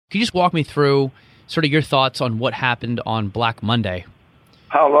Could you just walk me through sort of your thoughts on what happened on Black Monday?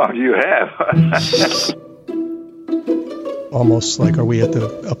 How long do you have? Almost like, are we at the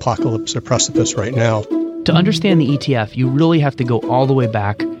apocalypse or precipice right now? To understand the ETF, you really have to go all the way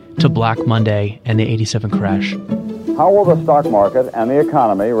back to Black Monday and the 87 crash. How will the stock market and the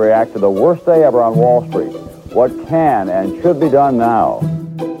economy react to the worst day ever on Wall Street? What can and should be done now?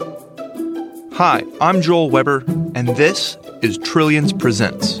 Hi, I'm Joel Weber, and this is Trillions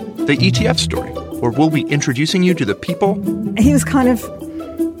Presents, the ETF story, where we'll be introducing you to the people. He was kind of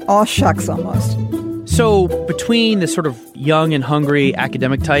all shucks almost. So between this sort of young and hungry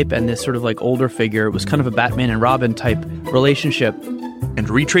academic type and this sort of like older figure, it was kind of a Batman and Robin type relationship. And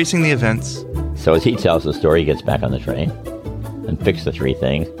retracing the events. So as he tells the story, he gets back on the train and fixed the three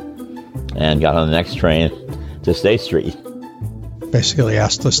things and got on the next train to State Street. Basically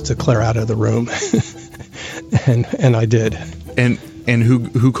asked us to clear out of the room, and I did. And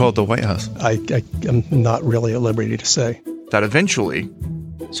who called the White House? I'm not really at liberty to say. That eventually...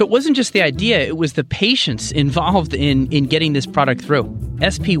 So it wasn't just the idea, it was the patience involved in getting this product through.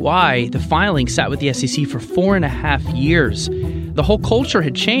 SPY, the filing, sat with the SEC for 4.5 years. The whole culture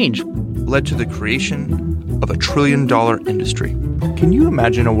had changed. Led to the creation of a $1 trillion industry. Can you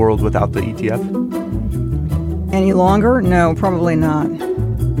imagine a world without the ETF? Any longer? No, probably not.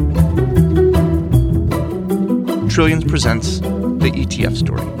 Trillions presents the ETF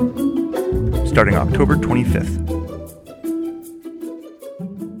story, starting October 25th.